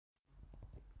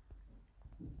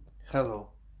Hello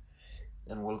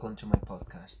and welcome to my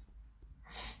podcast.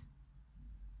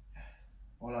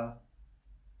 Hola,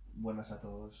 buenas a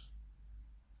todos.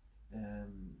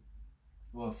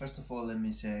 Well, first of all, let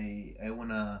me say I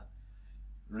wanna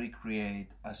recreate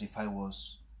as if I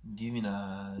was giving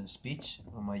a speech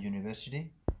on my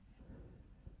university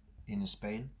in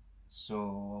Spain.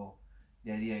 So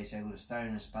the idea is I would start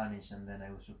in Spanish and then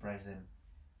I would surprise them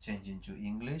changing to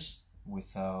English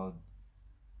without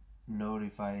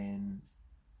notifying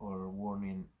or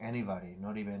warning anybody,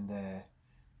 not even the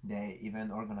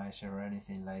event organizer or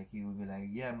anything. Like, you would be like,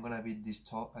 yeah, I'm gonna give this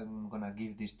talk,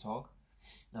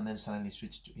 and then suddenly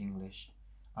switch to English,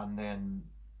 and then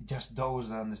just those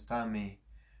that understand me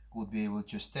would be able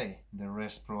to stay. The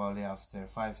rest, probably after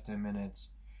 5-10 minutes,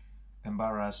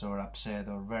 embarrassed or upset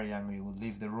or very angry, would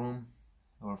leave the room,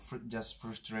 or just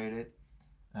frustrated.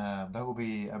 That would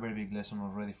be a very big lesson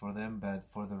already for them, but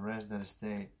for the rest that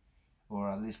stay, or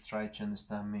at least try to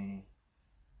understand me,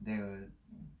 they would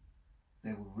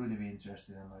really be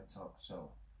interested in my talk.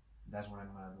 So that's what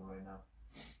I'm gonna do right now.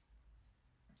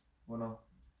 Bueno,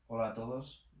 hola a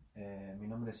todos. Mi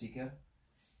nombre es Iker.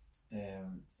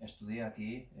 Estudié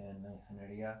aquí en la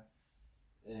ingeniería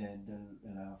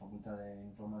en la Facultad de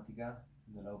Informática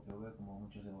de la UPV, como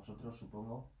muchos de vosotros,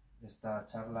 supongo. Esta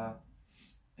charla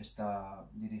está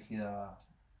dirigida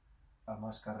a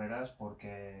más carreras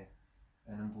porque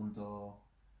en un punto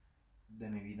de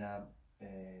mi vida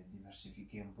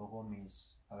diversifiqué un poco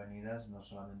mis avenidas. No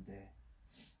solamente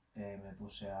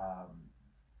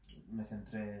me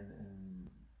centré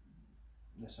en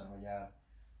desarrollar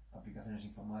aplicaciones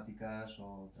informáticas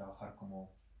o trabajar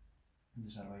como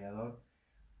desarrollador,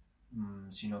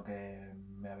 sino que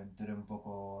me aventuré un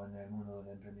poco en el mundo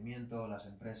del emprendimiento, las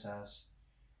empresas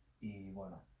y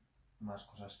bueno, más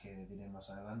cosas que diré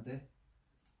más adelante.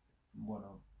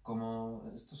 Bueno,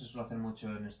 como esto se suele hacer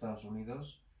mucho en Estados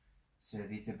Unidos, se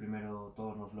dice primero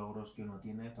todos los logros que uno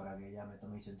tiene para que ya me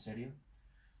toméis en serio.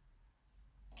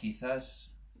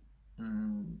 Quizás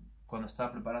cuando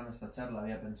estaba preparando esta charla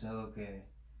había pensado que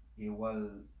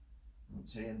igual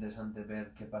sería interesante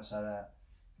ver qué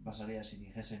pasaría si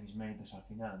dijese mis méritos al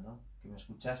final, ¿no? Que me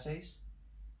escuchaseis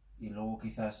y luego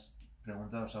quizás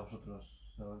preguntaros a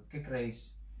vosotros qué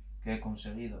creéis que he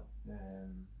conseguido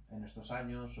en estos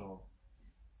años o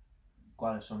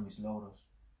cuáles son mis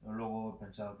logros. Pero luego he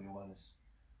pensado que igual es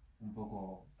un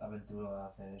poco aventurado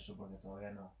hacer eso porque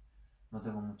todavía no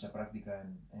tengo mucha práctica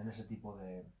en ese tipo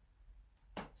de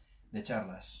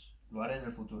charlas. Lo haré en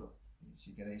el futuro. Y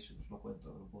si queréis os lo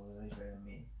cuento, lo podréis ver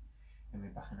en mi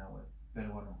página web.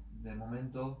 Pero bueno, de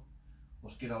momento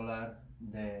os quiero hablar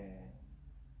de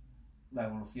la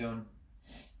evolución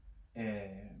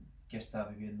que está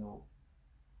viviendo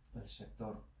el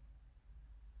sector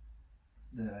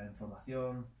de la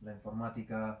información, la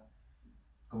informática,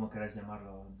 como queráis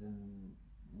llamarlo.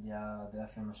 Ya de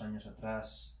hace unos años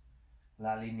atrás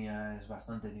la línea es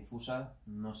bastante difusa,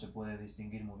 no se puede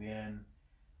distinguir muy bien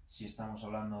si estamos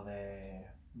hablando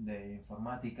de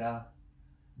informática,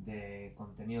 de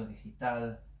contenido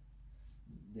digital,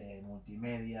 de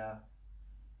multimedia,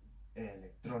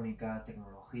 electrónica,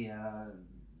 tecnología,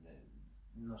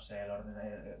 no sé,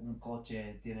 un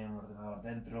coche tiene un ordenador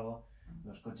dentro,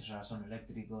 los coches ahora son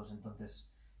eléctricos, entonces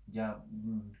ya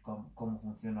cómo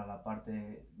funciona la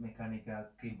parte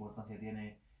mecánica, qué importancia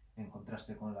tiene en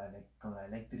contraste con la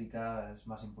eléctrica, es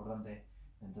más importante.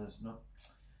 Entonces, no,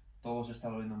 todo se está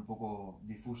volviendo un poco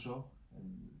difuso.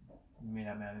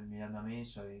 Miradme a mí,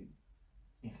 soy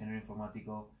ingeniero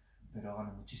informático, pero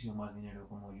gano muchísimo más dinero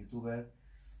como youtuber.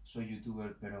 Soy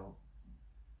youtuber, pero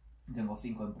tengo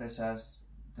 5 empresas,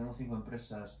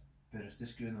 pero estoy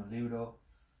escribiendo un libro,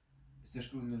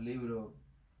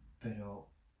 pero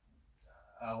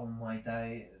hago un Muay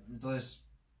Thai. Entonces,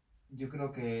 yo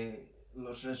creo que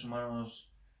los seres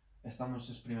humanos estamos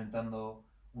experimentando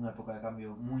una época de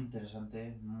cambio muy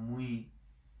interesante,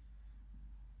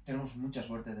 tenemos mucha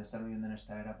suerte de estar viviendo en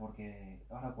esta era porque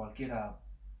ahora cualquiera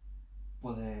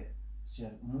puede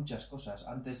ser muchas cosas.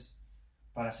 Antes,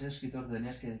 para ser escritor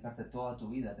tenías que dedicarte toda tu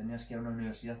vida, tenías que ir a una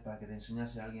universidad para que te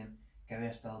enseñase a alguien que había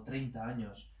estado 30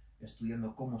 años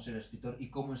estudiando cómo ser escritor y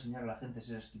cómo enseñar a la gente a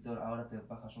ser escritor. Ahora te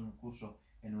bajas un curso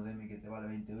en Udemy que te vale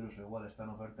 20 euros o igual está en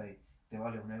oferta y te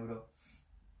vale 1 euro,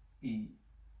 y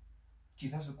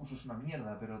quizás el curso es una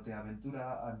mierda, pero te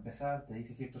aventura a empezar, te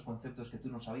dice ciertos conceptos que tú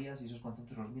no sabías y esos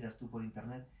conceptos los miras tú por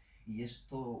internet y es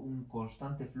todo un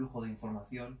constante flujo de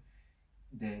información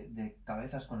de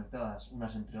cabezas conectadas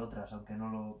unas entre otras, aunque no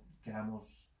lo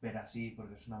queramos ver así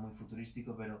porque suena muy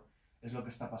futurístico, pero es lo que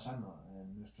está pasando.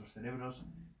 Nuestros cerebros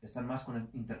están más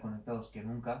interconectados que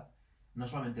nunca No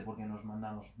solamente porque nos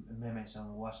mandamos memes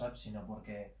en WhatsApp, sino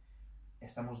porque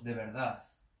estamos de verdad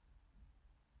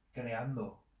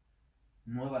creando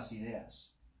nuevas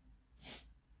ideas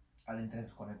al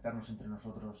interconectarnos entre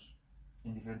nosotros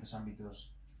en diferentes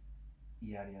ámbitos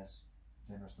y áreas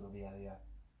de nuestro día a día.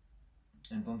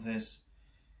 Entonces,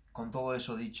 con todo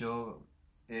eso dicho,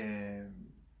 el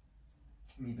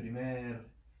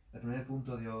primer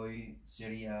punto de hoy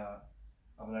sería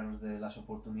hablaros de las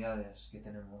oportunidades que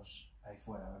tenemos ahí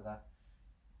fuera, ¿verdad?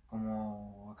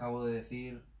 Como acabo de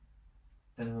decir,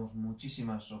 tenemos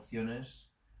muchísimas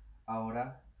opciones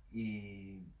ahora,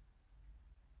 y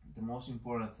the most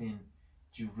important thing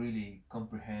to really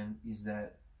comprehend is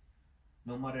that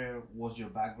no matter what's your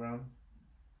background,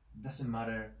 doesn't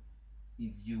matter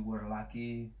if you were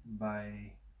lucky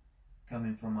by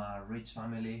coming from a rich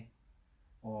family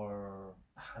or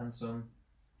a handsome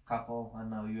couple, and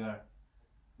now you are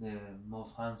the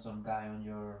most handsome guy on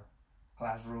your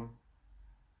classroom.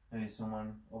 Maybe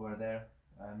someone over there,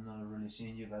 I'm not really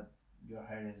seeing you, but your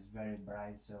hair is very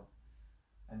bright, so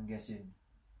I'm guessing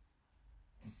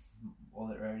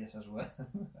other areas as well.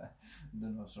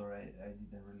 Don't know, sorry, I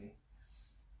didn't really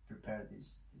prepare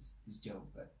this joke,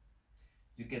 but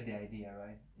you get the idea,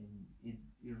 right? And it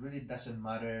really doesn't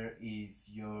matter if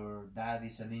your dad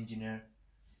is an engineer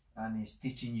and is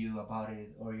teaching you about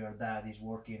it, or your dad is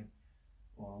working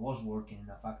or was working in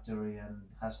a factory and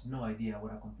has no idea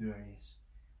what a computer is,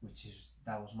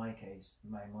 that was my case.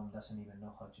 My mom doesn't even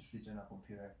know how to switch on a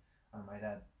computer, and my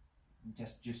dad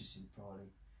just uses it, probably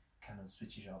cannot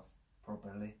switch it off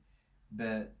properly,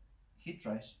 but he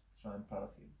tries, so I'm proud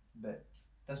of him. But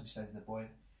that's besides the point.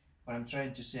 What I'm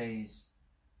trying to say is,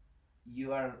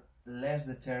 you are less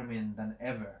determined than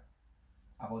ever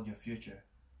about your future.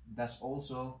 That's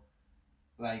also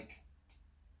like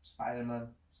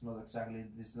Spider-Man. It's not exactly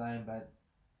this line, but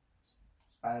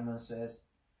Spider-Man says,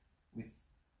 with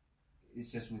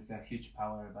a huge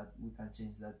power, but we can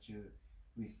change that to,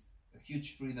 with a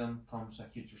huge freedom comes a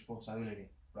huge responsibility,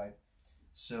 right?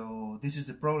 So this is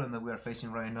the problem that we are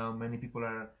facing right now. Many people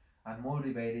are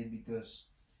unmotivated because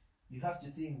you have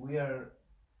to think we are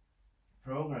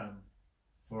programmed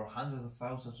for hundreds of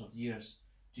thousands of years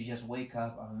to just wake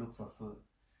up and look for food.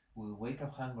 We wake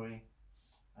up hungry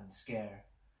and scared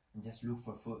and just look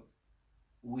for food.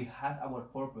 We had our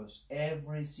purpose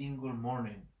every single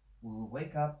morning. We will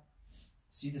wake up,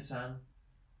 see the sun,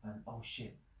 and oh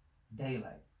shit,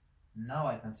 daylight. Now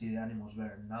I can see the animals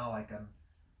better. Now I can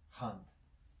hunt.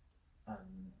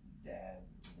 And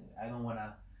I don't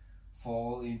wanna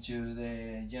fall into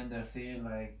the gender thing,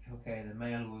 like, okay, the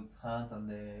male would hunt and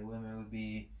the women would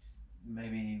be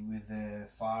maybe with the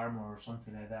farm or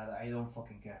something like that. I don't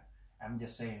fucking care. I'm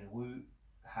just saying we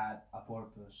had a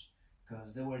purpose,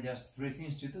 because there were just three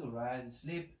things to do, right?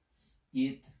 Sleep,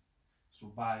 eat,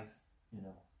 survive,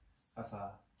 have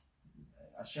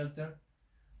a shelter.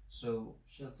 So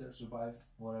shelter, survive,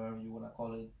 whatever you wanna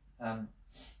call it. And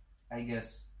I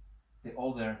guess the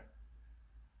other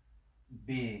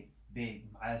big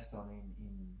milestone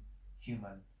in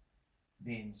human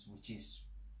beings, which is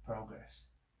progress.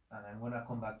 And I'm gonna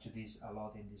come back to this a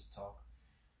lot in this talk.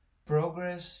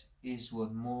 Progress is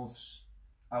what moves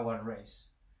our race.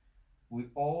 We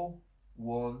all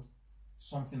want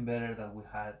something better than we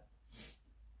had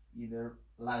either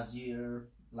last year,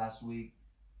 last week,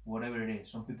 whatever it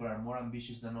is. Some people are more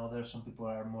ambitious than others, some people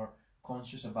are more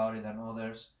conscious about it than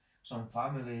others, some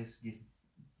families give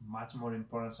much more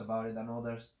importance about it than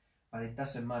others, but it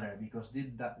doesn't matter, because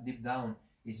deep down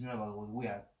it's not about what we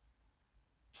are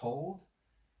told,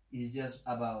 it's just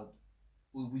about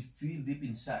what we feel deep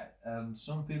inside.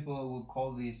 Some people will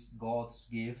call this God's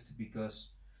gift,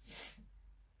 because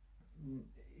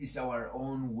it's our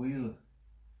own will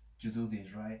to do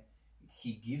this, right?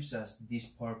 He gives us this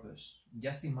purpose.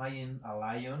 Just imagine a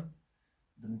lion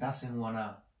that doesn't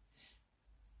wanna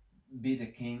be the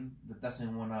king, that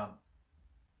doesn't wanna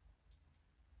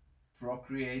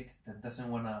procreate, that doesn't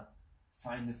wanna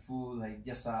find the food, like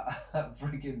just a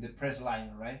freaking depressed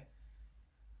lion, right?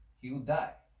 He would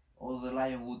die. Or the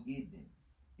lion would eat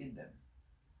them.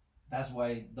 That's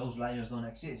why those lions don't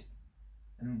exist.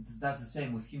 And that's the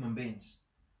same with human beings.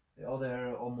 The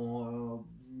other Homo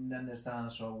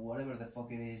Neanderthals or whatever the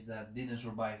fuck it is that didn't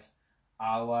survive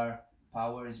our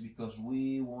power is because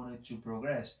we wanted to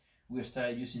progress. We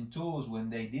started using tools when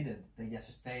they didn't. They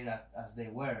just stayed as they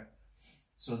were.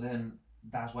 So then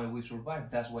that's why we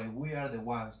survived. That's why we are the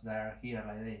ones that are here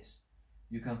like this.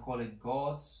 You can call it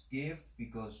God's gift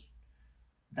because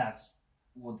that's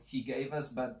what he gave us,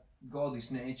 but God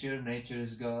is nature, nature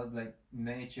is God, like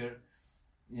nature.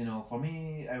 For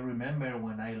me, I remember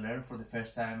when I learned for the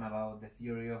first time about the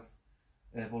theory of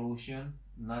evolution,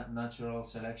 natural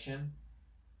selection.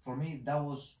 For me, that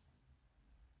was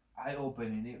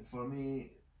eye-opening. For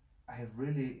me, I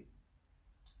really,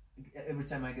 every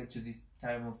time I get to this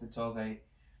time of the talk, I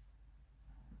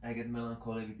get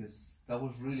melancholy because that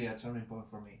was really a turning point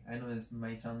for me. I know it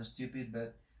might sound stupid,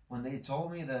 but when they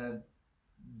told me that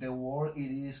the world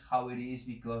it is how it is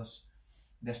because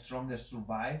the strongest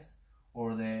survived,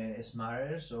 or the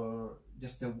smartest, or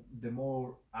just the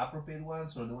more appropriate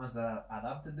ones, or the ones that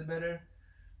adapted the better,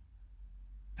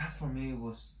 that for me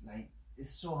was like,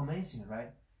 it's so amazing,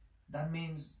 right? That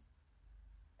means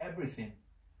everything.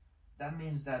 That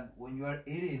means that when you are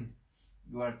eating,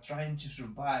 you are trying to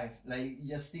survive. Like,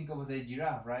 just think of the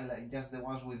giraffe, right? Like, just the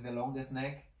ones with the longest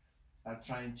neck are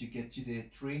trying to get to the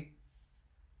tree,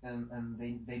 and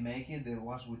they make it. The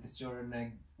ones with the shorter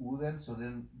neck wouldn't, so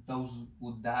then those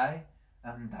would die,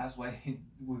 and that's why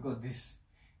we got this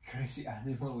crazy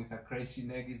animal with a crazy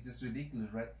neck. It's just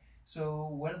ridiculous, right? So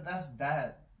what does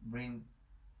that bring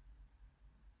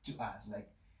to us? Like,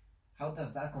 how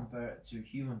does that compare to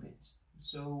human beings?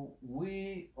 So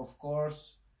we, of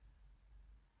course,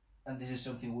 and this is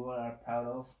something we all are proud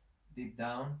of deep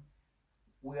down,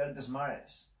 we are the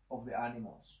smartest of the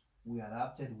animals. We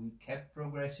adapted, we kept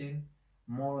progressing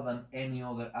more than any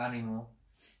other animal,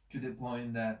 to the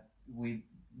point that we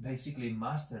basically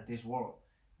mastered this world.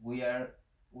 We are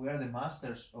we are the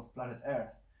masters of planet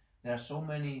Earth. There are so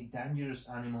many dangerous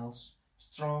animals,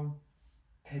 strong,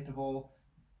 capable,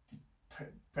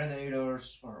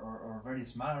 predators, or very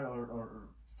smart, or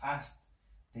fast.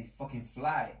 They fucking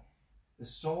fly.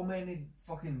 There's so many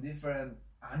fucking different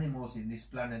animals in this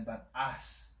planet, but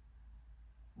us,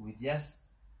 with just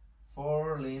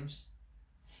four limbs,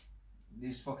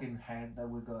 this fucking head that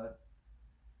we got,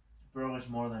 progress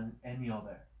more than any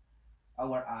other.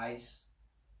 Our eyes,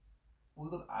 we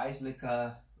got eyes like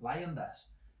a lion does.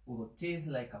 We got teeth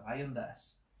like a lion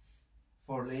does.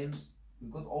 Four limbs, we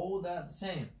got all that the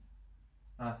same.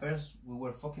 And at first we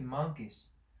were fucking monkeys,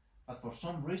 but for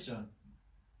some reason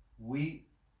we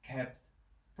kept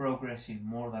progressing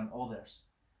more than others.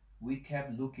 We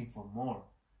kept looking for more.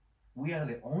 We are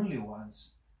the only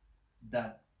ones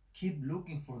that keep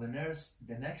looking for the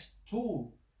next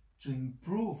tool to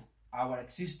improve our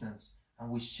existence, and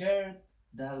we shared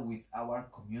that with our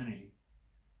community,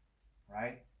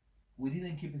 right? We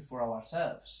didn't keep it for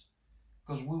ourselves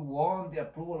because we want the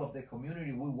approval of the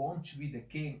community. We want to be the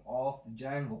king of the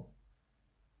jungle.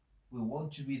 We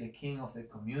want to be the king of the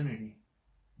community.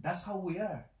 That's how we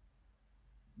are.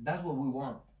 That's what we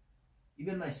want.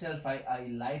 Even myself, I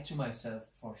lied to myself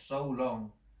for so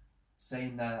long,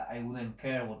 saying that I wouldn't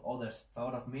care what others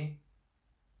thought of me.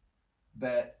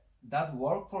 But that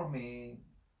worked for me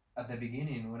at the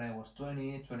beginning when I was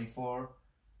 20, 24.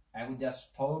 I would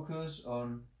just focus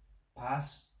on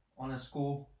pass on a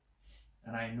school,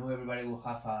 and I knew everybody would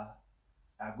have a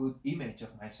good image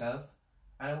of myself,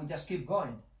 and I would just keep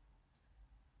going.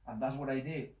 And that's what I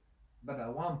did. But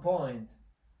at one point,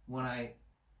 when I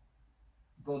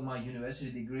got my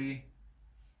university degree,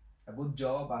 a good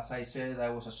job, as I said, I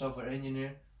was a software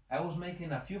engineer. I was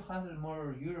making a few hundred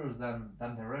more euros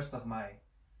than the rest of my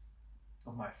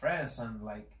friends, and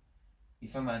like,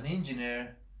 if I'm an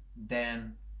engineer,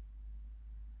 then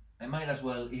I might as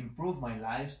well improve my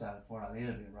lifestyle for a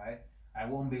little bit, right? I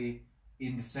won't be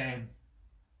in the same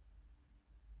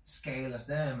scale as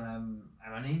them.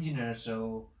 I'm an engineer,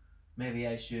 so maybe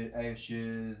I should,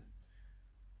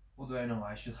 what do I know?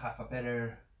 I should have a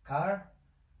better car,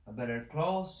 a better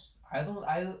clothes.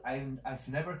 I've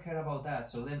never cared about that.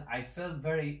 So then I felt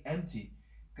very empty,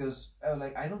 because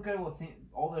like, I don't care what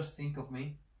others think of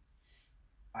me.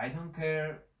 I don't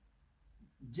care.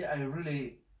 Yeah,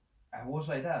 I was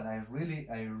like that. I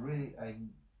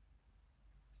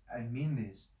mean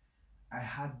this. I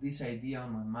had this idea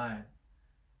on my mind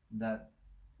that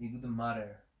it wouldn't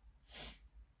matter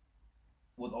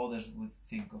what others would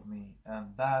think of me,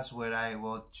 and that's where I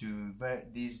got to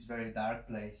this very dark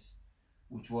place,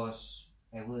 which was,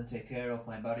 I wouldn't take care of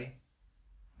my body.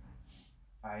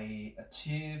 I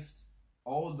achieved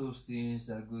all those things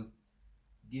that could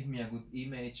give me a good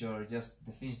image, or just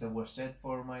the things that were set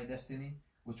for my destiny,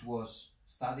 which was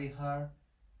study hard,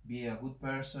 be a good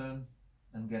person,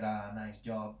 and get a nice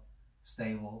job,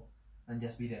 stable, and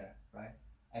just be there, right?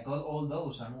 I got all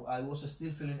those, and I was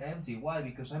still feeling empty. Why?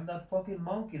 Because I'm that fucking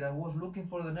monkey that was looking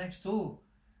for the next tool.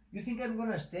 You think I'm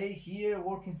gonna stay here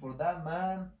working for that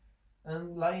man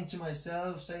and lying to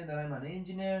myself, saying that I'm an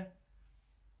engineer?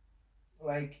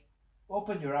 Like,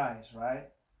 open your eyes, right?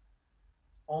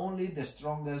 Only the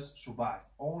strongest survive.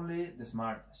 Only the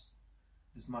smartest.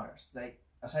 The smartest. Like,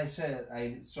 as I said,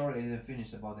 sorry I didn't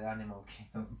finish about the animal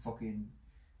kingdom fucking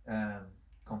um,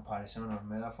 comparison or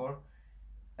metaphor.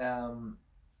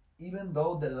 Even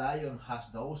though the lion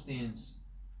has those things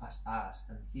as us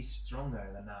and he's stronger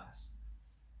than us,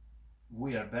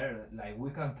 we are better. Like,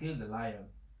 we can kill the lion.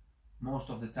 Most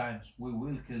of the times we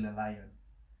will kill the lion.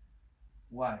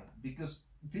 Why? Because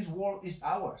this world is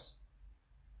ours.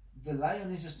 The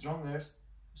lion is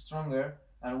stronger,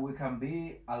 and we can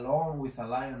be alone with a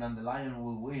lion and the lion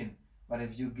will win. But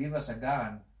if you give us a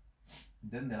gun,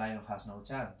 then the lion has no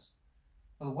chance.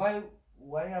 But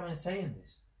why am I saying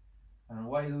this? And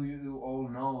why do you all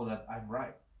know that I'm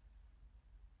right?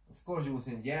 Of course you will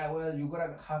think, yeah, well, you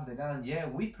gotta have the gun. Yeah,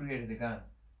 we created the gun.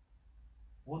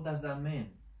 What does that mean?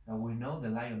 That we know the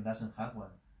lion doesn't have one.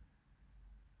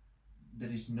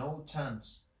 There is no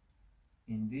chance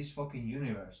in this fucking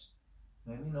universe,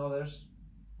 maybe in others,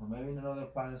 or maybe in another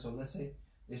planet, so let's say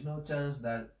there's no chance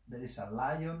that there is a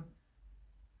lion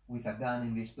with a gun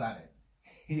in this planet.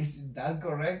 Is that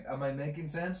correct? Am I making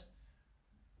sense?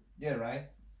 Yeah, right?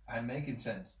 I'm making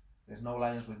sense. There's no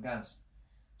lions with guns.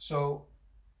 So,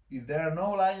 if there are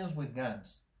no lions with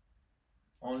guns,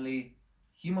 only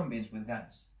human beings with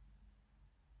guns,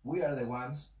 we are the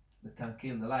ones that can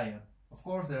kill the lion. Of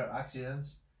course, there are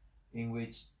accidents in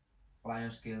which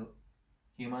lions kill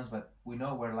humans, but we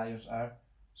know where lions are,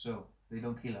 so they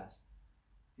don't kill us.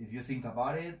 If you think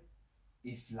about it,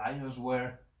 if lions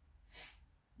were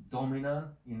dominant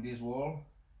in this world,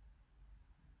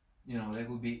 they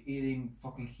would be eating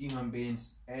fucking human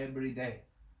beings every day.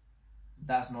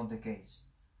 That's not the case.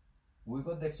 We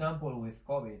got the example with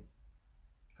COVID.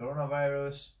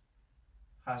 Coronavirus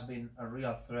has been a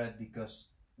real threat because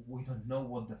we don't know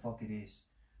what the fuck it is.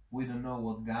 We don't know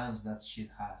what guns that shit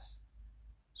has.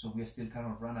 So we still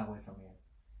cannot run away from it.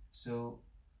 So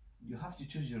you have to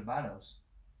choose your battles.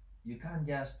 You can't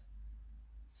just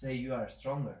say you are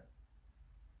stronger.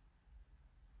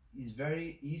 It's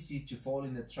very easy to fall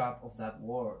in the trap of that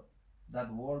war.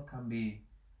 That war can be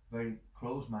very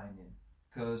close-minded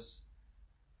because,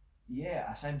 yeah,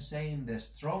 as I'm saying, the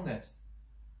strongest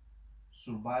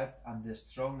survived and the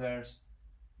strongest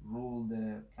rule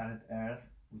the planet Earth,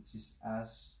 which is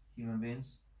us human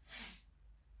beings.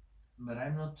 But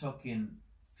I'm not talking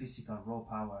physical raw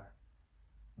power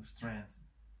or strength.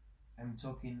 I'm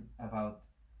talking about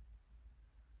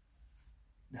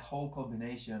the whole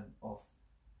combination of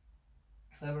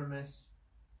cleverness,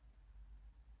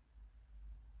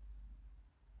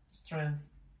 strength,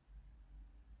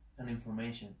 and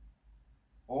information.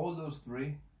 All those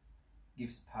three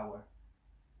gives power,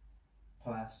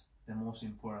 plus the most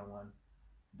important one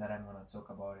that I'm gonna talk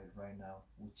about it right now,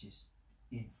 which is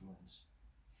influence.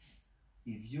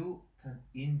 If you can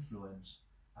influence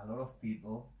a lot of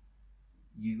people,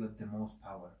 you got the most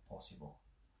power possible.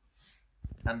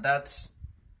 And that's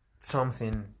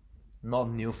something not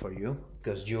new for you,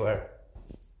 because you are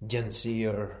Gen Z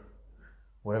or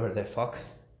whatever the fuck.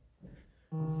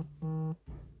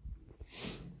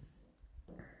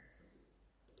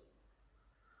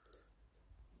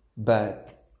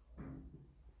 But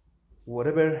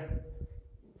whatever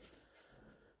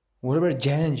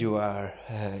gen you are,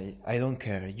 I don't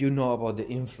care. You know about the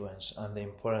influence and the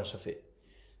importance of it.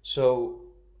 So,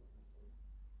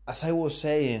 as I was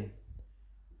saying,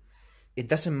 it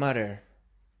doesn't matter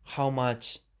how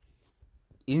much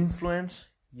influence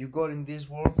you got in this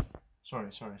world.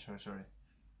 Sorry.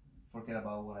 Forget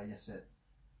about what I just said.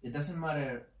 It doesn't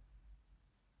matter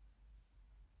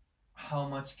how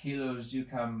much kilos you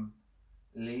can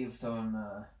lift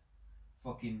on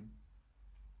fucking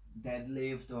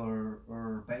deadlift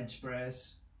or bench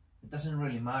press. It doesn't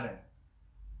really matter.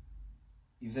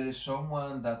 If there is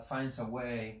someone that finds a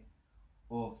way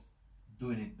of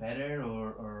doing it better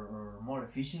or more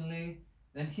efficiently,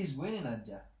 then he's winning at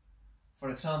ya. For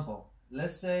example,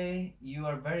 let's say you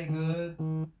are very good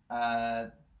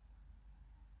at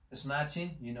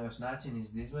snatching. Snatching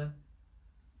is this one,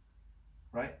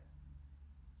 right?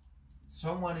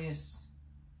 Someone is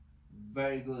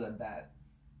very good at that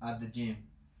at the gym,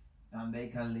 and they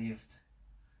can lift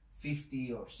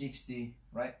 50 or 60,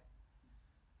 right?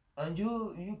 And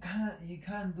you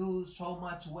can't do so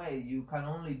much weight. You can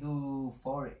only do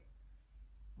 40,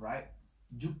 right?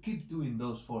 You keep doing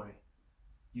those 40.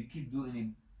 You keep doing it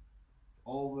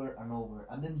over and over,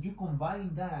 and then you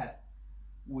combine that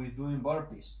with doing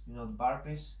burpees. The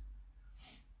burpees,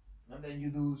 and then you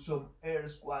do some air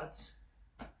squats.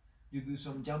 You do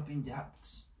some jumping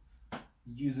jacks.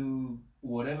 You do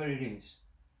whatever it is.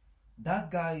 That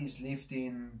guy is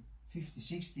lifting 50,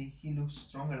 60. He looks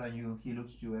stronger than you. He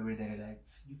looks to you every day like,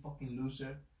 you fucking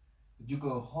loser. You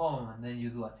go home and then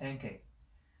you do a 10K.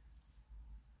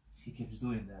 He keeps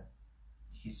doing that.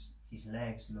 His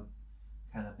legs look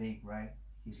kind of big, right?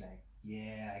 He's like,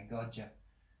 yeah, I gotcha.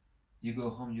 You go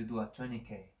home, you do a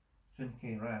 20K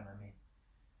run, I mean.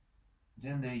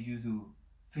 Then you do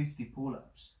 50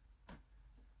 pull-ups,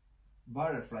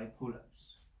 butterfly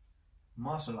pull-ups,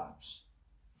 muscle ups.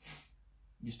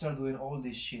 You start doing all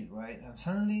this shit, right? And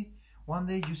suddenly, one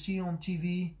day you see on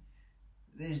TV,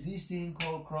 there's this thing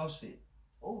called CrossFit.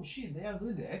 Oh shit, they are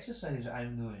doing the exercises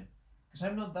I'm doing. Because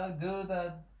I'm not that good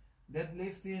at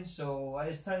deadlifting, so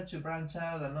I started to branch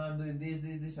out, and now I'm doing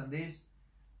this, and this.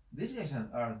 These guys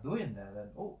are doing that, and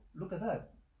oh, look at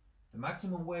that. The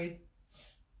maximum weight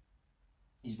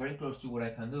is very close to what I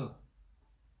can do.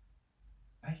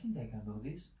 I think I can do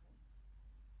this.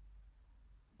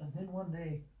 And then one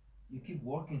day, you keep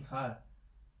working hard,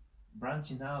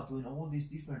 branching out, doing all these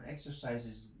different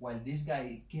exercises, while this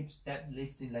guy keeps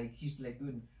deadlifting, like he's like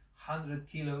doing 100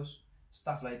 kilos,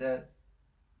 stuff like that.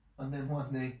 And then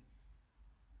one day,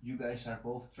 you guys are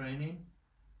both training,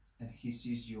 and he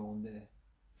sees you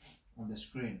on the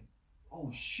screen.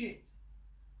 Oh shit!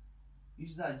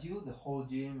 Is that you? The whole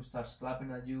gym starts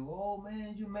clapping at you. Oh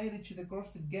man, you made it to the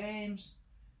CrossFit Games.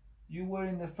 You were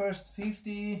in the first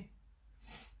 50.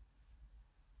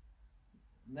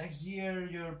 Next year,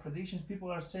 your predictions, people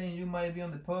are saying you might be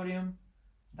on the podium.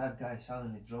 That guy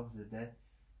suddenly drops the dead.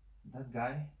 That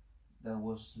guy that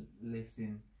was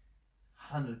lifting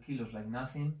 100 kilos like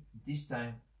nothing, this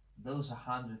time, those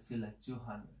 100 feel like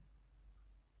 200.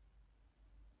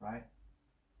 Right?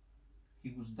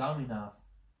 He was down enough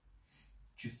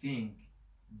to think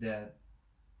that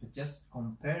just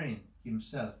comparing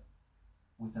himself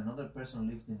with another person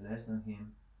lifting less than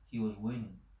him, he was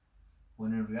winning.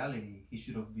 When in reality, he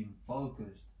should have been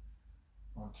focused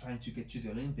on trying to get to the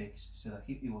Olympics so that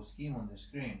it was him on the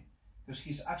screen. Because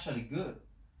he's actually good.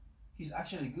 He's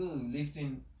actually good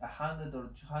lifting 100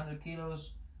 or 200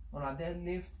 kilos on a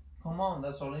deadlift. Come on,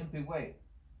 that's Olympic weight.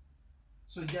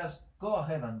 So just go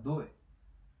ahead and do it.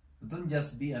 But don't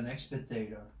just be an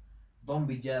spectator. Don't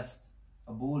be just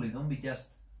a bully. Don't be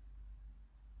just...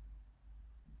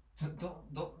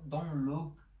 Don't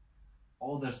look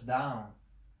others down.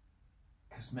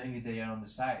 Because maybe they are on the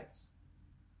sides,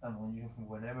 and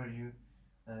whenever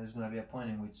there's gonna be a point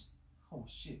in which, oh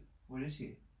shit, where is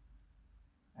he?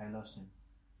 I lost him.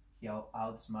 He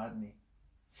outsmarted me.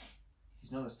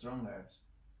 He's not stronger.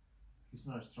 He's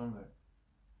not stronger.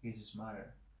 He's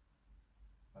smarter,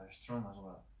 but strong as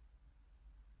well.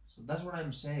 So that's what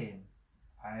I'm saying.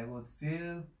 I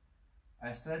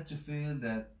started to feel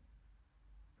that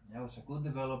I was a good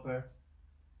developer,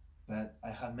 but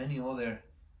I had many other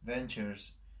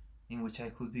ventures in which I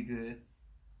could be good,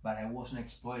 but I wasn't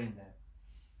exploiting them.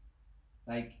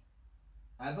 Like,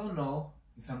 I don't know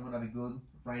if I'm gonna be good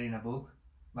writing a book,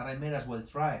 but I may as well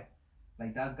try.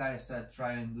 Like that guy started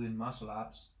trying doing muscle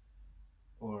ups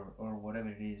or whatever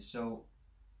it is. So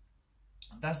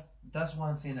that's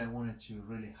one thing I wanted to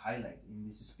really highlight in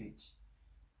this speech,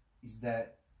 is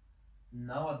that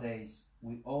nowadays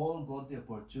we all got the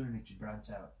opportunity to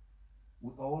branch out.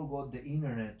 We all got the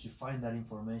internet to find that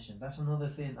information. That's another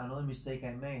thing, another mistake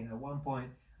I made. At one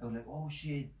point, I was like, oh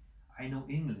shit, I know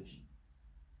English.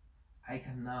 I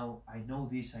know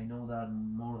this, I know that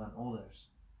more than others.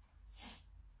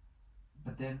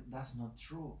 But then that's not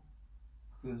true.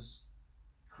 Because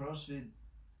CrossFit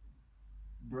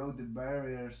broke the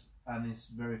barriers and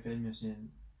is very famous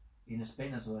in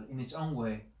Spain as well. In its own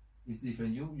way, it's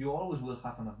different. You always will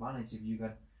have an advantage if you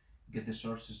can get the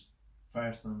sources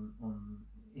first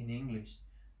in English,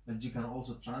 but you can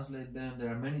also translate them. There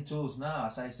are many tools now.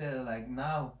 As I said, like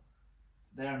now,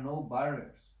 there are no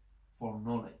barriers for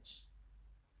knowledge.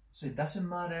 So it doesn't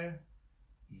matter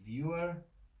if you are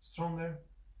stronger,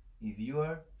 if you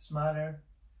are smarter,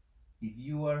 if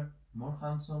you are more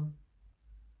handsome.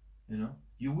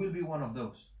 You will be one of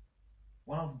those.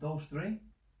 One of those three,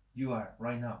 you are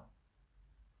right now.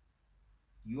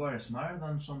 You are smarter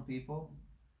than some people,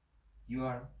 you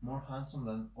are more handsome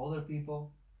than other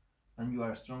people, and you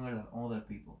are stronger than other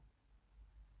people.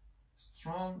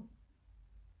 Strong,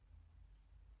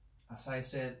 as I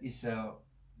said, is a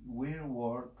weird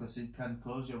word because it can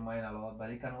close your mind a lot, but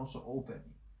it can also open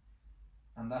it.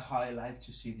 And that's how I like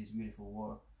to see this beautiful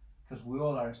word, because we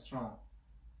all are strong.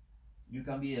 You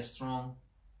can be as strong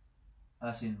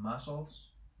as in muscles,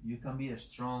 you can be as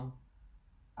strong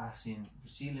as in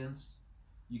resilience,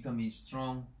 you can be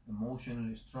strong,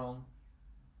 emotionally strong.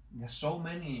 There's so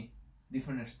many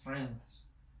different strengths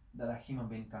that a human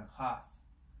being can have,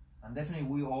 and definitely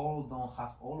we all don't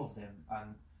have all of them.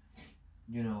 And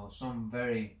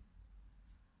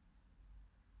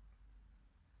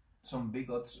some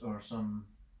bigots or some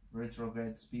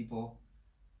retrogrades people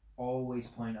always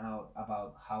point out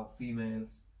about how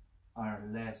females are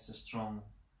less strong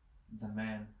than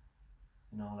men.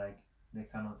 You know, like they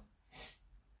cannot,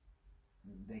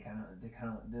 they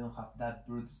don't have that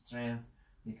brute strength.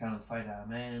 They cannot fight a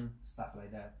man, stuff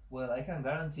like that. Well, I can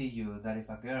guarantee you that if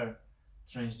a girl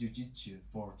trains jiu-jitsu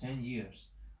for 10 years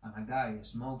and a guy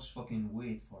smokes fucking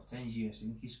weed for 10 years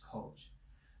in his couch,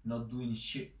 not doing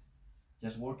shit,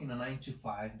 just working a 9 to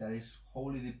 5 that is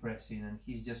wholly depressing, and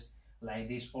he's just like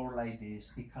this or like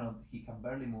this, he can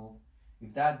barely move.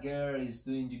 If that girl is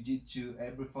doing jiu-jitsu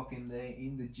every fucking day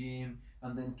in the gym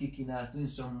and then kicking ass, doing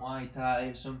some Muay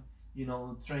Thai, some, you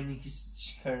know, training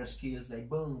her skills, like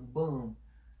boom, boom.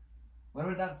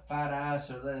 Whenever that fat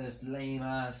ass or that lame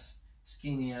ass,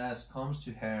 skinny ass comes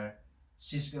to her,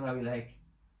 she's gonna be like,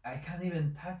 I can't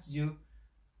even touch you,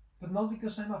 but not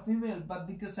because I'm a female, but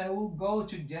because I will go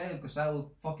to jail, because I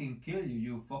will fucking kill you,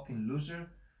 you fucking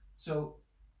loser. So,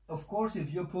 of course,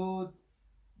 if you put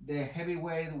the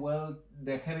heavyweight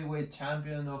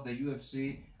champion of the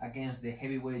UFC against the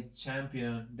heavyweight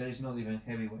champion, there is not even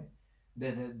heavyweight.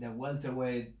 The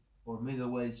welterweight or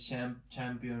middleweight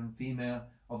champion female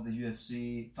of the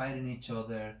UFC fighting each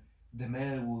other, the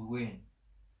male would win.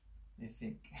 I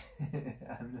think.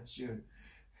 I'm not sure.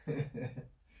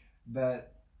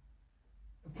 But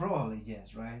probably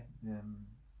yes, right?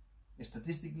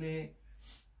 Statistically,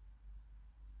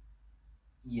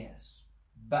 yes.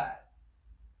 But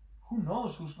who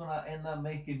knows who's gonna end up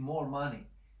making more money?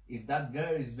 If that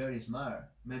girl is very smart,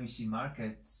 maybe she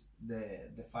markets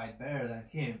the fight better than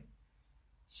him.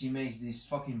 She makes this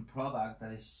fucking product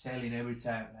that is selling every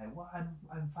time. Like, well,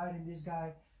 I'm fighting this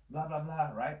guy, blah blah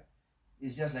blah, right?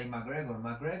 It's just like McGregor.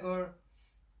 McGregor,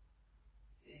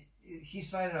 he's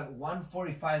fighting at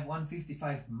 145,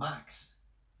 155 max.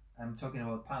 I'm talking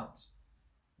about pounds.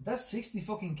 That's 60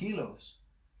 fucking kilos.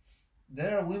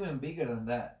 There are women bigger than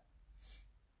that.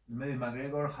 Maybe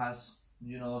McGregor has,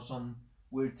 you know, some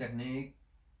weird technique,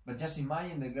 but just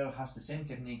imagine the girl has the same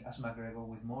technique as McGregor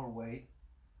with more weight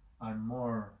and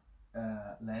more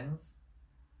length,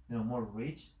 you know, more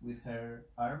reach with her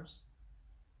arms.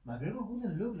 McGregor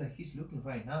wouldn't look like he's looking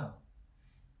right now.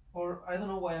 Or I don't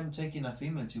know why I'm taking a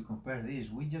female to compare this.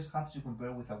 We just have to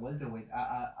compare with a welterweight,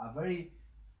 a very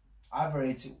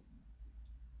average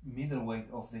middleweight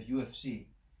of the UFC,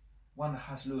 one that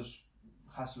has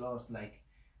lost like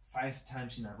 5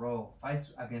 times in a row,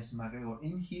 fights against McGregor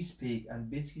in his peak and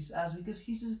beats his ass because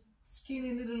he's a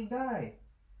skinny little guy.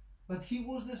 But he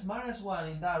was the smartest one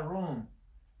in that room.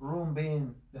 Room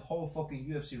being the whole fucking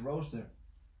UFC roster.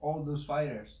 All those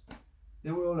fighters.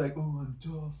 They were all like, oh, I'm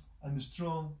tough, I'm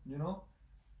strong, you know?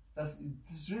 This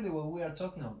is really what we are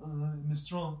talking about. Oh, I'm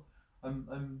strong,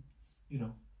 I'm you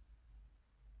know,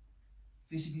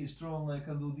 physically strong, I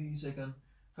can do this, I can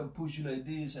push you like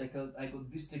this, I got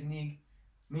this technique.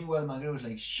 Meanwhile, McGregor was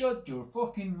like, shut your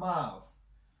fucking mouth.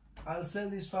 I'll sell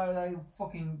this fight, I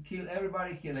fucking kill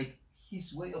everybody here. Like,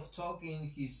 his way of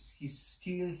talking, his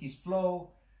skill, his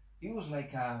flow, it was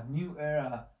like a new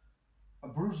era, a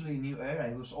Bruce Lee new era.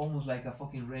 It was almost like a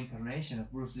fucking reincarnation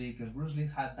of Bruce Lee, because Bruce Lee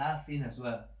had that thing as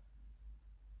well.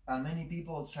 And many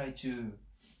people try to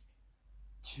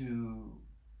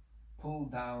pull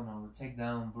down or take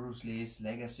down Bruce Lee's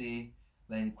legacy.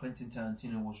 Like Quentin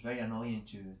Tarantino was very annoying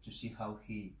to see how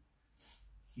he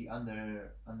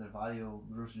undervalued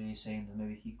Bruce Lee, saying that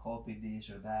maybe he copied this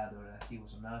or that, or that he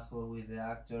was an asshole with the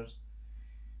actors.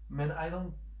 Man, I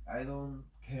don't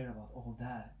care about all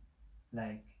that.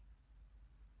 Like,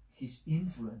 his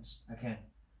influence, again,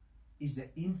 is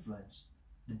the influence.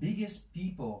 The biggest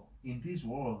people in this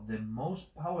world, the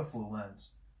most powerful ones,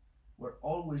 were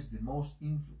always the most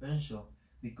influential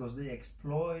because they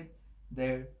exploit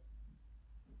their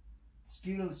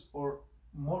skills, or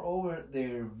moreover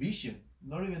their vision,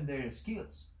 not even their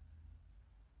skills,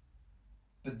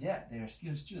 but yeah, their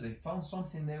skills too. They found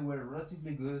something they were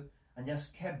relatively good and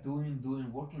just kept doing,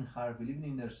 working hard, believing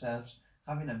in themselves,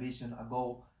 having a vision, a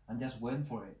goal, and just went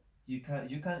for it. You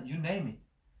name it.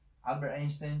 Albert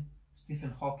Einstein,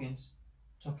 Stephen Hawking,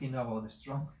 talking about the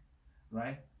strong,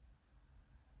 right?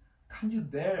 Can you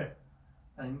dare,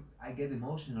 and I get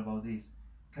emotional about this,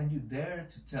 can you dare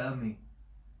to tell me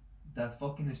that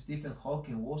fucking Stephen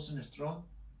Hawking wasn't strong?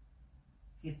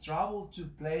 He traveled to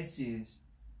places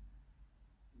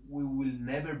we will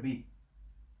never be.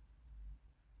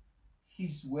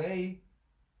 His way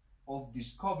of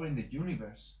discovering the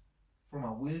universe from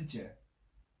a wheelchair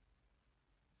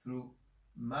through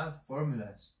math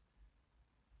formulas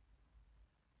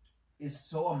is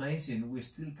so amazing. We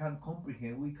still can't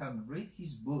comprehend. We can read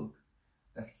his book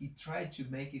that he tried to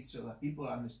make it so that people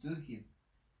understood him.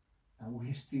 and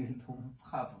we still don't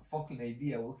have a fucking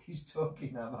idea what he's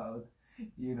talking about.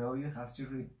 You know, you have to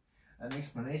read an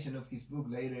explanation of his book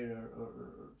later,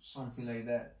 or something like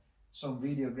that. Some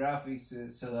video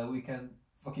graphics, so that we can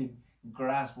fucking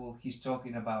grasp what he's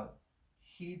talking about.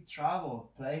 He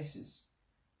traveled places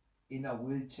in a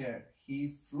wheelchair.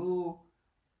 He flew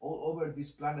all over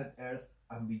this planet Earth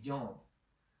and beyond,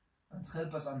 and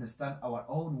help us understand our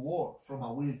own world from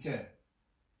a wheelchair.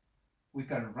 We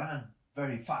can run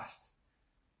very fast,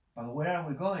 but where are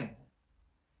we going?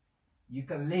 You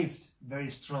can lift very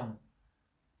strong,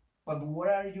 but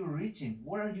where are you reaching?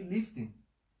 Where are you lifting?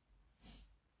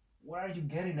 What are you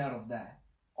getting out of that?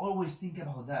 Always think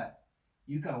about that.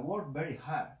 You can work very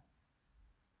hard,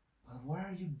 but what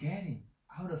are you getting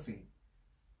out of it?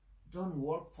 Don't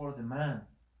work for the man.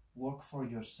 Work for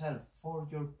yourself, for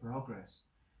your progress.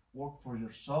 Work for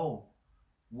your soul.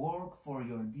 Work for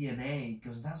your DNA,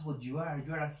 because that's what you are.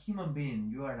 You are a human being.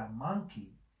 You are a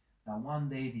monkey that one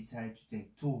day decided to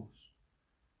take tools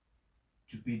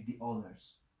to beat the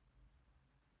others.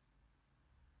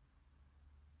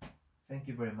 Thank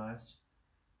you very much.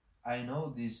 I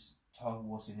know this talk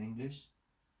was in English,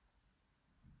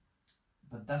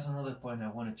 but that's another point I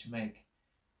wanted to make.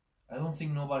 I don't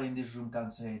think nobody in this room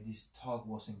can say this talk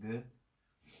wasn't good.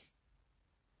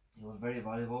 It was very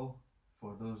valuable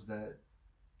for those that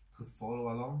could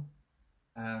follow along,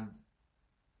 and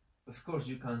of course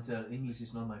you can tell English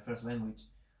is not my first language.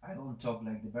 I don't talk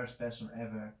like the best person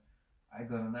ever. I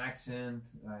got an accent,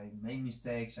 I make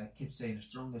mistakes, I keep saying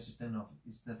strongest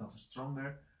instead of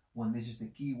stronger, when this is the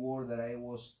key word that I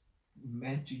was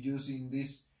meant to use in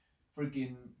this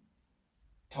freaking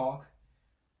talk.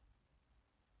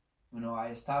 You know,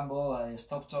 I stumble, I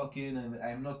stop talking, and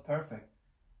I'm not perfect,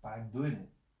 but I'm doing it.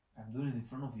 I'm doing it in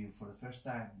front of you for the first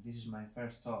time. This is my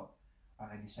first talk,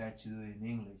 and I decided to do it in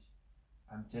English.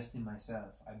 I'm testing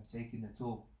myself, I'm taking the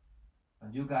tool.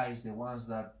 And you guys, the ones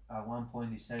that at one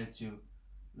point decided to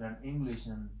learn English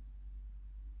and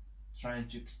trying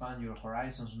to expand your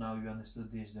horizons, now you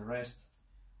understood this. The rest,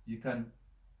 you can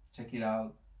check it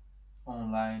out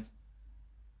online.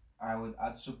 I will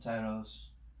add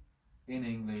subtitles in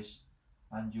English,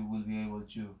 and you will be able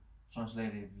to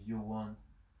translate it if you want.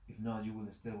 If not, you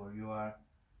will stay where you are,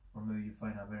 or maybe you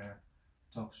find a better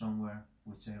talk somewhere,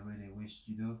 which I really wish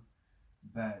you do.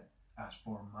 But as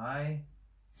for my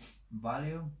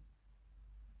value,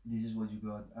 this is what you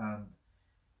got, and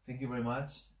thank you very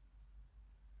much.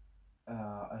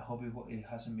 I hope it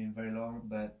hasn't been very long,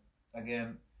 but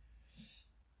again,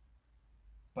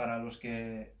 para los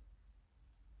que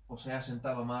os haya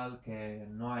sentado mal que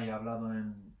no haya hablado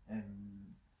en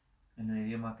el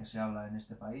idioma que se habla en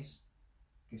este país,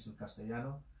 que es el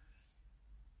castellano,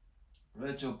 lo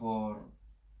he hecho por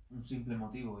un simple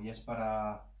motivo, y es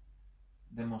para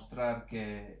demostrar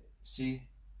que sí,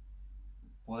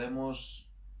 podemos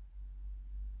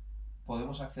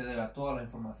acceder a toda la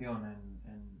información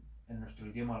en nuestro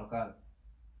idioma local,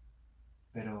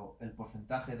 pero el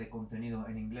porcentaje de contenido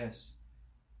en inglés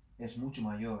es mucho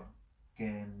mayor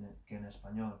que en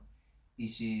español. Y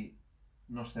si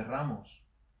nos cerramos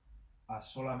a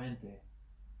solamente,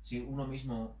 si uno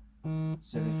mismo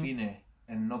se define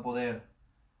en no poder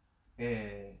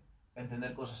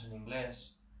entender cosas en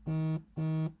inglés,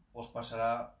 os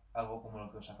pasará algo como lo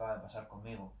que os acaba de pasar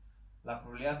conmigo. La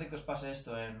probabilidad de que os pase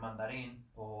esto en mandarín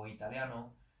o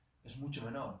italiano es mucho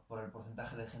menor por el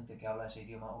porcentaje de gente que habla ese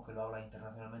idioma o que lo habla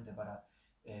internacionalmente para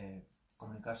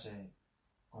comunicarse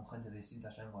con gente de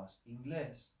distintas lenguas.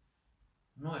 Inglés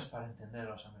no es para entender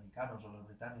a los americanos o los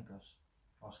británicos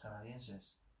o los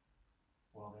canadienses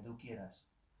o lo que tú quieras,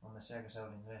 donde sea que se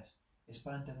hable inglés. Es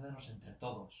para entendernos entre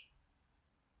todos.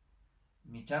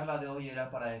 Mi charla de hoy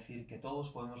era para decir que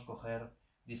todos podemos coger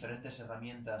diferentes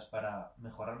herramientas para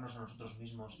mejorarnos a nosotros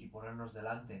mismos y ponernos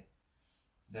delante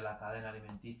de la cadena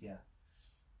alimenticia,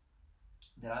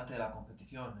 delante de la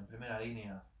competición, en primera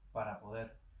línea, para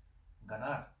poder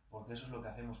ganar, porque eso es lo que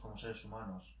hacemos como seres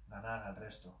humanos, ganar al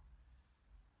resto.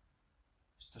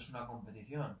 Esto es una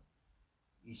competición,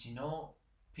 y si no,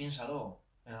 piénsalo,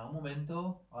 en algún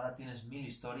momento, ahora tienes 1000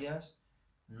 historias,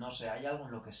 no sé, hay algo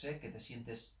en lo que sé que te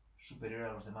sientes superior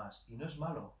a los demás, y no es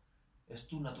malo, es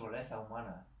tu naturaleza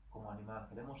humana como animal.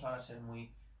 Queremos ahora ser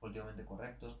muy políticamente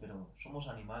correctos, pero somos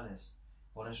animales.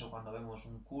 Por eso cuando vemos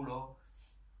un culo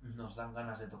nos dan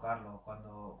ganas de tocarlo,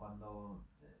 cuando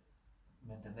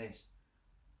 ¿me entendéis?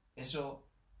 Eso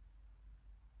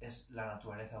es la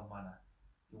naturaleza humana.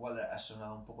 Igual ha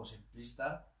sonado un poco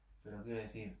simplista, pero quiero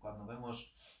decir, cuando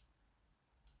vemos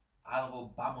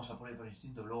algo vamos a por ahí por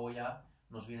instinto, luego ya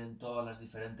nos vienen todas las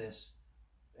diferentes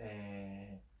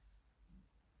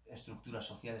estructuras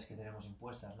sociales que tenemos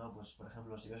impuestas, ¿no? Pues, por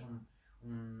ejemplo, si ves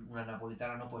una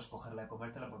napolitana no puedes cogerla y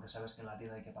comértela porque sabes que en la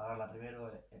tienda hay que pagarla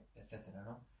primero, etcétera,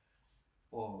 ¿no?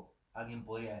 O alguien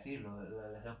podría decirlo,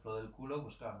 el ejemplo del culo,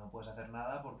 pues claro, no puedes hacer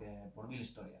nada porque por mil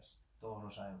historias, todos lo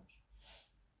sabemos.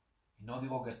 Y no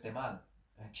digo que esté mal,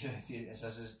 quiero decir,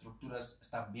 esas estructuras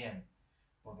están bien,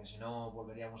 porque si no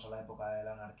volveríamos a la época de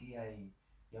la anarquía y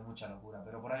a mucha locura.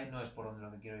 Pero por ahí no es por donde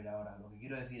lo que quiero ir ahora. Lo que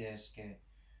quiero decir es que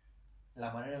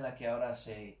la manera en la que ahora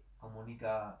se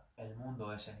comunica el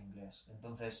mundo es en inglés.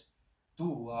 Entonces,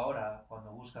 tú ahora,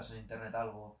 cuando buscas en internet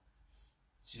algo,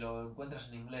 si lo encuentras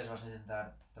en inglés vas a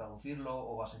intentar traducirlo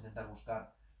o vas a intentar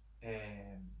buscar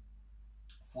eh,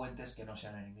 fuentes que no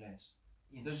sean en inglés.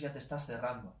 Y entonces ya te estás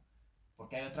cerrando,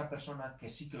 porque hay otra persona que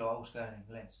sí que lo va a buscar en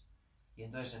inglés. Y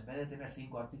entonces en vez de tener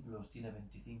 5 artículos tiene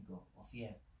 25 o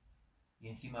 100. Y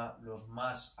encima los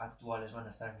más actuales van a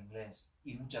estar en inglés.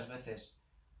 Y muchas veces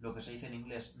lo que se dice en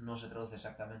inglés no se traduce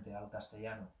exactamente al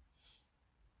castellano.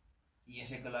 Y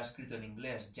ese que lo ha escrito en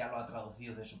inglés ya lo ha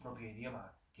traducido de su propio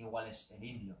idioma, que igual es el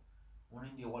indio. Un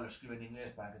indio igual lo escribe en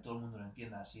inglés para que todo el mundo lo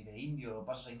entienda. Si de indio lo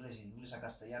pasas a inglés y de inglés a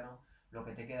castellano, lo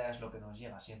que te queda es lo que nos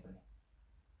llega siempre.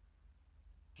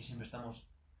 Que siempre estamos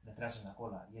detrás en la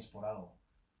cola, y es por algo.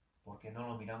 Porque no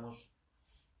lo miramos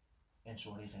en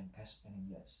su origen, que es en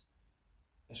inglés.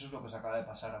 Eso es lo que os acaba de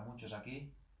pasar a muchos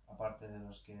aquí, aparte de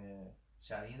los que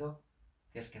se han ido,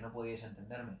 que es que no podíais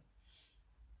entenderme.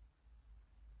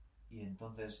 Y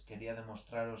entonces quería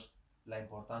demostraros la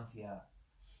importancia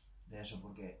de eso,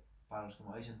 porque para los que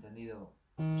me habéis entendido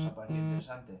os ha parecido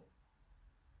interesante,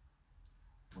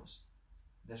 pues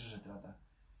de eso se trata.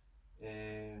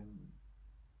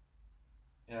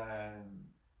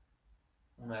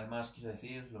 Una vez más quiero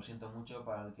decir, lo siento mucho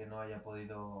para el que no haya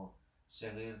podido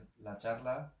seguir la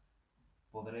charla.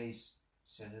 Podréis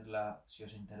seguirla si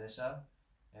os interesa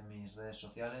en mis redes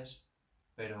sociales,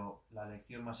 pero la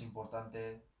lección más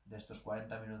importante de estos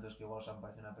 40 minutos, que igual os han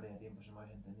parecido una pérdida de tiempo si no me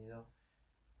habéis entendido,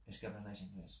 es que aprendáis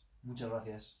inglés. Muchas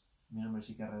gracias. Mi nombre es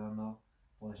Iker Redondo.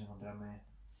 Podéis encontrarme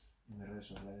en mis redes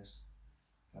sociales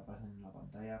que aparecen en la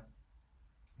pantalla.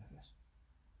 Gracias.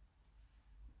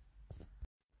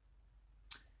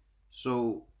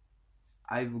 So,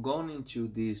 I've gone into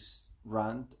this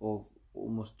rant of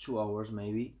almost 2 hours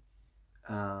maybe,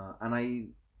 and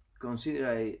I consider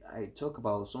I talk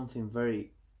about something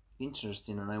very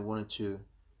interesting, and I wanted to,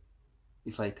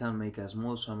 if I can, make a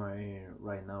small summary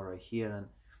right now, right here. And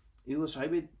it was I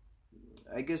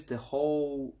guess the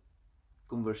whole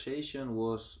conversation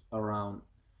was around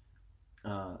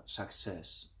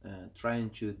success, trying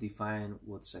to define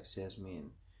what success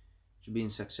means, to being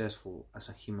successful as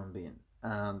a human being.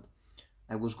 And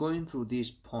I was going through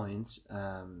these points,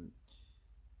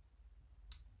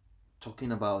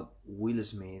 talking about Will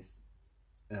Smith's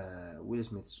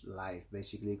life,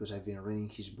 basically, because I've been reading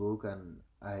his book, and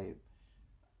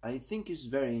I think it's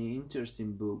very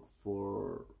interesting book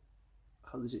for,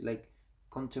 how does it, like,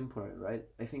 contemporary, right?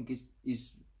 I think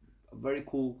it's a very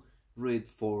cool read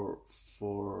for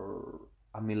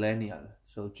a millennial,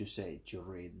 so to say, to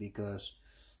read, because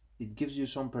it gives you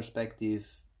some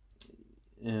perspective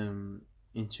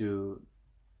into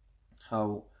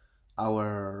how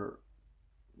our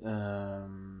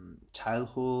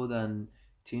childhood and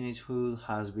teenagehood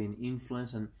has been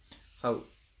influenced, and how,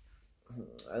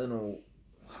 I don't know,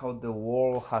 how the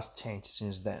world has changed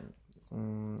since then.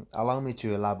 Allow me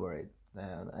to elaborate.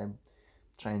 I'm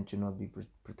trying to not be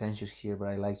pretentious here, but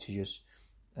I like to use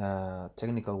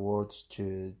technical words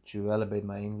to elevate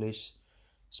my English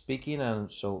speaking,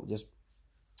 and so just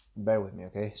bear with me,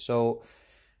 okay? So,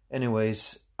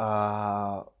 anyways,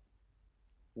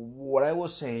 what I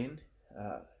was saying,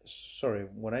 sorry,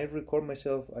 when I record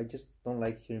myself, I just don't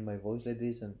like hearing my voice like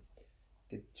this and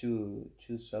get too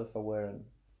self-aware. And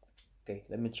okay,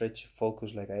 let me try to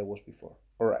focus like I was before.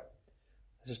 All right,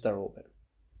 let's start over.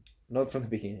 Not from the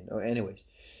beginning. Oh, anyways,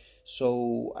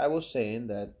 so I was saying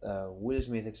that Will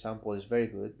Smith example is very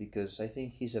good because I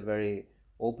think he's a very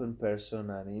open person,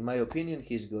 and in my opinion,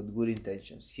 he's got good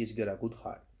intentions. He's got a good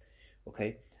heart.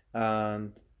 Okay,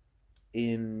 and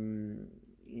in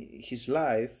his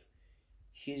life,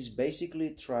 he's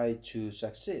basically tried to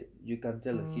succeed. You can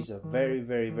tell he's a very,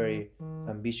 very, very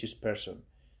ambitious person,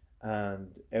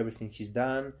 and everything he's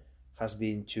done has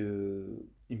been to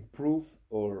improve,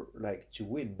 or like to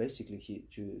win, basically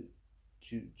to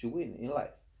win in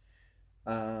life.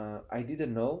 I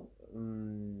didn't know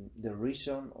the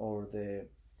reason or the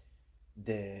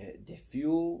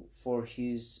fuel for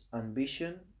his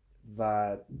ambition,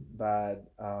 but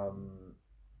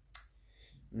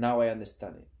now I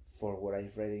understand it for what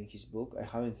I've read in his book. I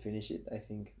haven't finished it. I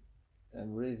think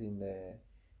I'm reading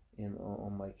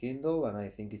on my Kindle, and I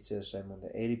think it says I'm on the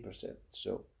 80%.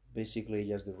 So basically,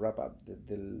 just the wrap up,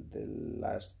 the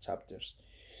last chapters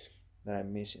that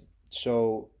I'm missing.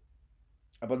 So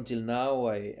up until now,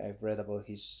 I've read about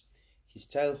his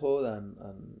childhood and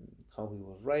how he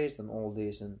was raised and all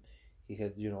this, and he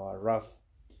had a rough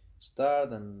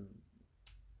start and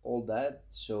all that.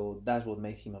 So that's what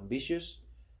made him ambitious.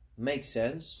 Makes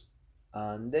sense.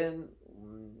 And then,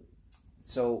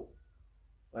 so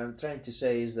what I'm trying to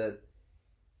say is that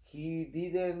he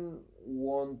didn't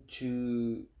want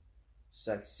to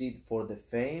succeed for the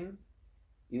fame.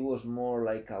 It was more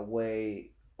like a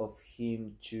way of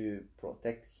him to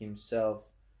protect himself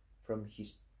from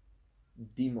his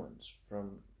demons,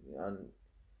 and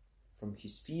from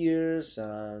his fears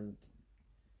and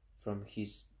from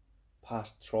his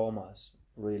past traumas,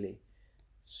 really.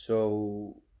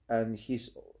 So, and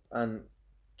and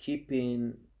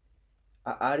keeping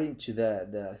adding to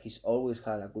that he's always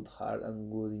had a good heart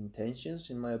and good intentions,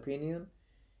 in my opinion.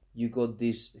 You got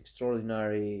this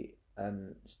extraordinary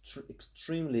and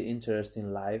extremely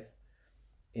interesting life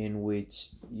in which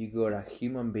you got a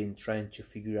human being trying to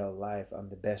figure out life and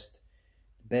the best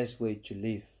way to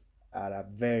live at a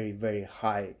very very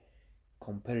high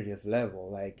competitive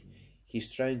level. Like,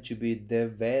 he's trying to be the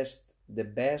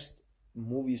best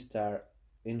movie star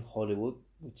in Hollywood,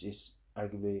 which is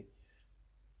arguably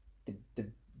the,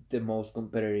 the most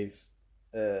competitive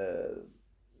uh,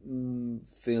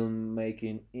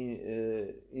 filmmaking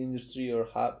industry or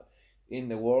hub in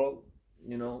the world.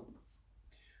 You know,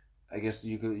 I guess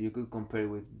you could compare it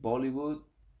with Bollywood,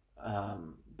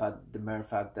 but the mere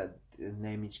fact that the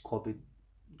name is copied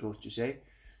goes to say.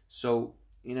 So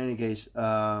in any case,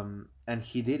 and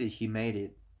he did it. He made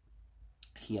it.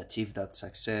 He achieved that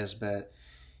success. But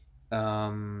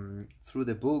through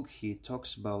the book, he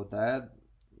talks about that,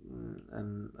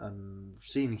 and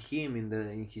seeing him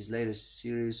in his latest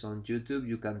series on YouTube,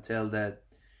 you can tell that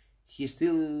he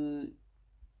still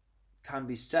can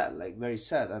be sad, like very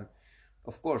sad. And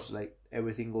of course, like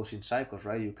everything goes in cycles,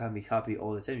 right? You can't be happy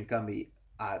all the time. You can't be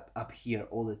up here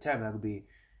all the time. That would be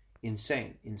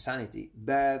insanity.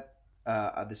 But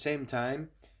at the same time,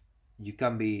 you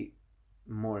can be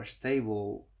more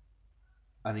stable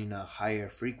and in a higher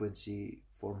frequency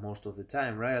for most of the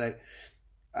time, right? Like,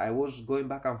 I was going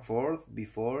back and forth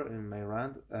before in my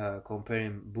rant,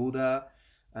 comparing Buddha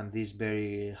and these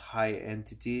very high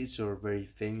entities or very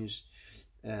famous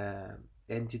uh,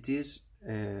 entities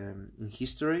in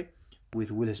history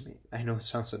with Will Smith. I know it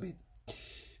sounds a bit,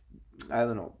 I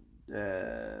don't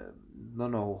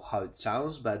know how it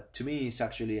sounds, but to me it's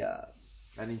actually an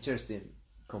interesting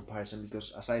comparison,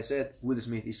 because, as I said, Will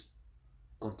Smith is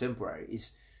contemporary.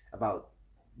 It's about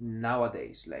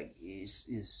nowadays. Like,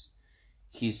 is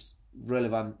he's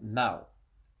relevant now.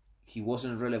 He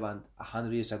wasn't relevant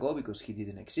 100 years ago because he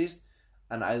didn't exist,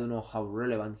 and I don't know how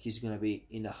relevant he's gonna be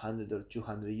in 100 or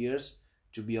 200 years.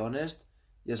 To be honest,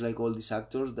 just like all these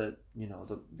actors that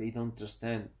they don't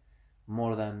transcend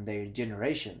more than their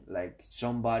generation. Like,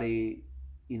 somebody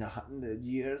in 100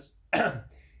 years,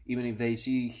 even if they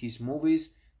see his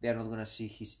movies, they are not gonna see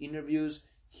his interviews,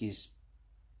 his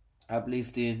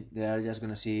uplifting. They are just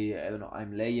gonna see, I don't know,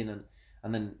 I'm Legend,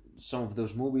 and then some of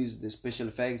those movies, the special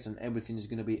effects and everything is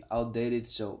gonna be outdated.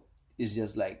 So it's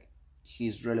just like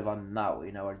he's relevant now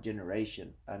in our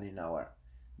generation and in our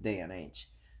day and age.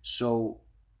 So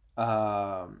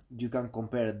you can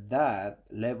compare that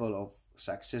level of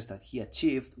success that he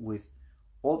achieved with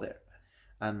other.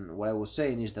 And what I was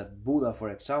saying is that Buddha,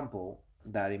 for example,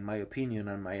 that in my opinion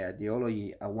and my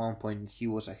ideology, at one point he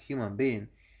was a human being,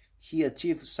 he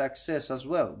achieved success as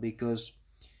well. Because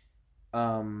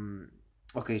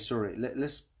okay, sorry,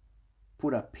 let's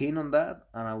put a pin on that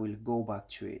and I will go back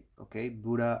to it. Okay,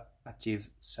 Buddha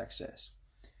achieved success.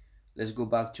 Let's go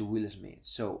back to Will Smith.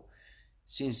 So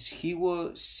since he's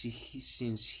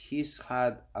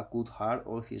had a good heart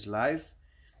all his life,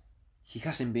 he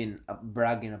hasn't been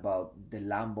bragging about the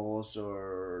Lambos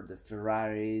or the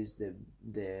Ferraris,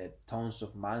 the tons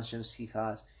of mansions he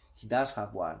has. He does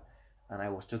have one, and I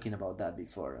was talking about that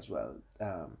before as well.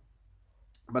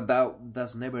 But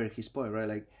that's never his point, right?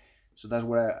 Like, so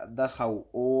that's how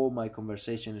all my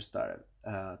conversation started,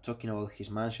 talking about his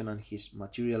mansion and his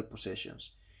material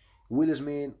possessions. Will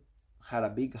Smith had a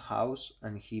big house,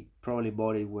 and he probably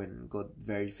bought it when got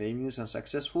very famous and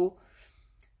successful.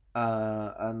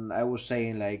 And I was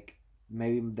saying, like,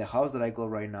 maybe the house that I got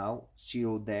right now,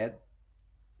 zero debt,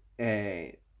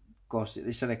 uh, cost.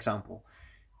 It's an example,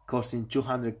 costing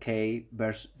 200K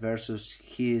versus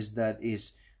his that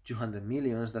is 200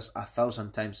 millions. That's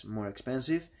 1,000 times more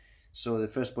expensive. So the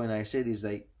first point I said is,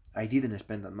 like, I didn't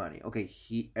spend that money. Okay,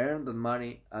 he earned that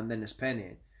money and then spent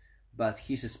it, but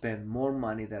he's spent more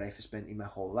money than I've spent in my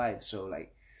whole life. So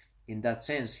like, in that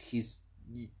sense, he's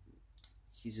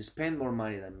spent more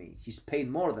money than me. He's paid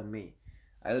more than me.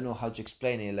 I don't know how to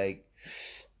explain it. Like,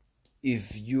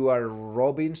 if you are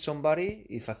robbing somebody,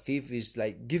 if a thief is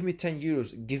like, give me 10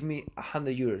 euros, give me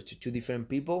 100 euros to two different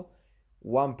people,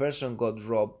 one person got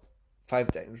robbed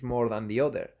 5 times more than the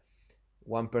other.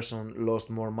 One person lost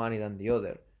more money than the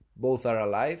other. Both are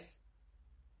alive.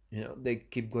 They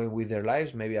keep going with their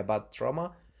lives, maybe a bad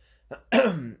trauma.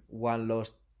 One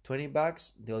lost 20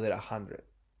 bucks, the other 100.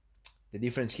 The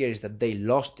difference here is that they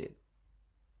lost it.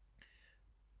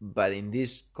 But in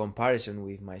this comparison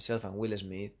with myself and Will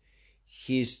Smith,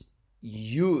 he's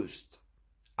used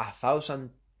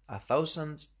 1,000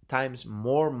 times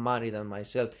more money than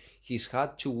myself. He's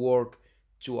had to work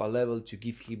to a level to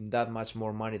give him that much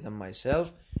more money than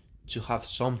myself to have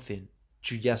something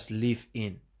to just live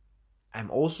in. I'm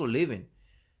also living.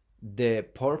 The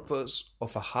purpose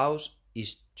of a house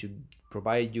is to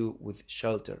provide you with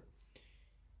shelter.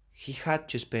 He had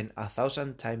to spend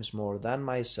 1,000 times more than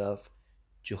myself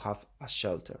to have a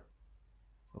shelter.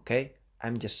 Okay?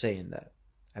 I'm just saying that.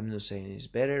 I'm not saying it's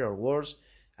better or worse.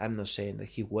 I'm not saying that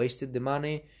he wasted the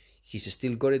money. He's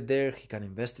still got it there. He can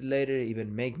invest it later,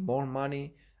 even make more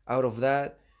money out of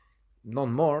that. Not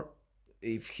more.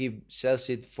 If he sells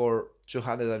it for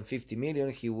 250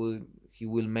 million, he will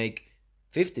make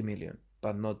 50 million,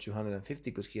 but not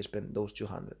 250 because he spent those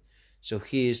 200. So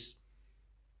he is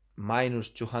minus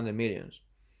 200 millions.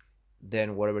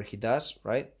 Then whatever he does,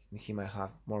 right, he might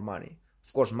have more money.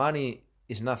 Of course, money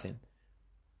is nothing.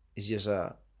 It's just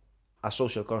a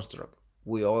social construct.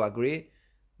 We all agree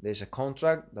there's a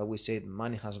contract that we say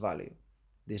money has value.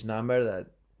 This number that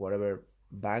whatever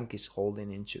bank is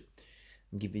holding into,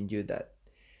 giving you that.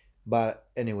 But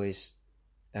anyways,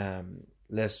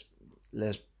 let's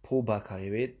pull back a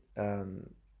little bit.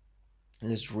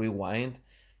 Let's rewind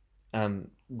and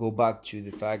go back to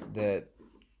the fact that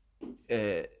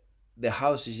the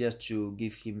house is just to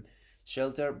give him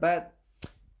shelter. But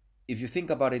if you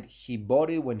think about it, he bought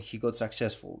it when he got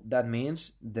successful. That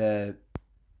means that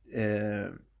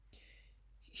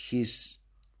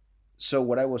so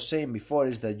what I was saying before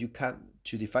is that you can't,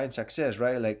 to define success,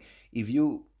 right? Like if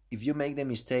you make the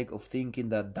mistake of thinking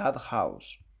that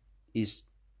house is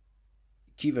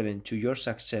equivalent to your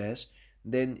success,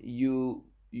 then you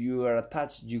are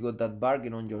attached. You got that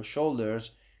bargain on your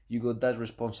shoulders. You got that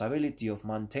responsibility of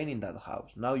maintaining that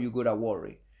house. Now you got a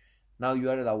worry. Now you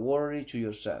added a worry to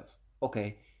yourself.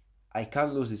 Okay, I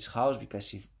can't lose this house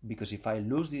because if I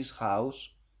lose this house,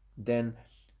 then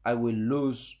I will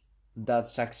lose that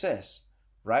success,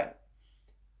 right?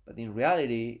 But in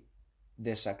reality,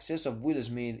 the success of Will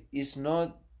Smith is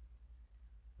not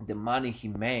the money he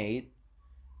made.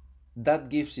 That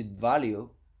gives it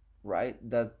value, right?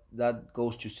 That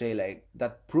goes to say, like,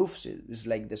 that proves it. It's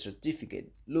like the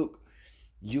certificate. Look,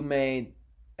 you made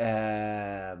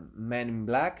Men in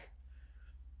Black,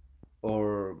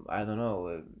 or I don't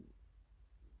know,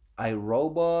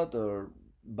 iRobot or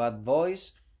Bad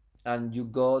Voice, and you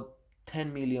got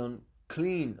 10 million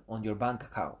clean on your bank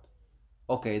account.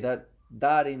 Okay,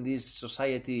 that in this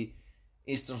society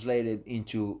is translated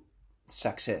into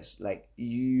success. Like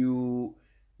you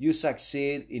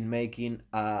succeed in making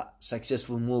a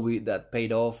successful movie that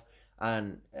paid off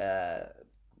and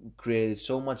created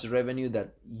so much revenue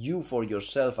that you, for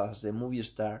yourself as the movie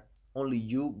star, only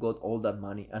you got all that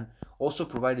money, and also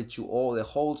provided to all the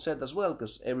whole set as well,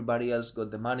 because everybody else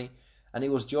got the money, and it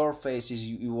was your face,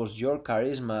 it was your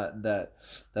charisma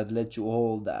that led to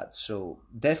all that. So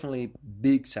definitely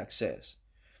big success.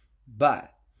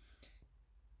 But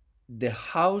the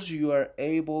house you are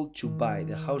able to buy,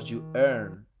 the house you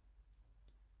earn,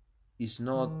 is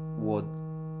not what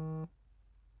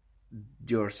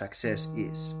your success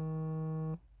is.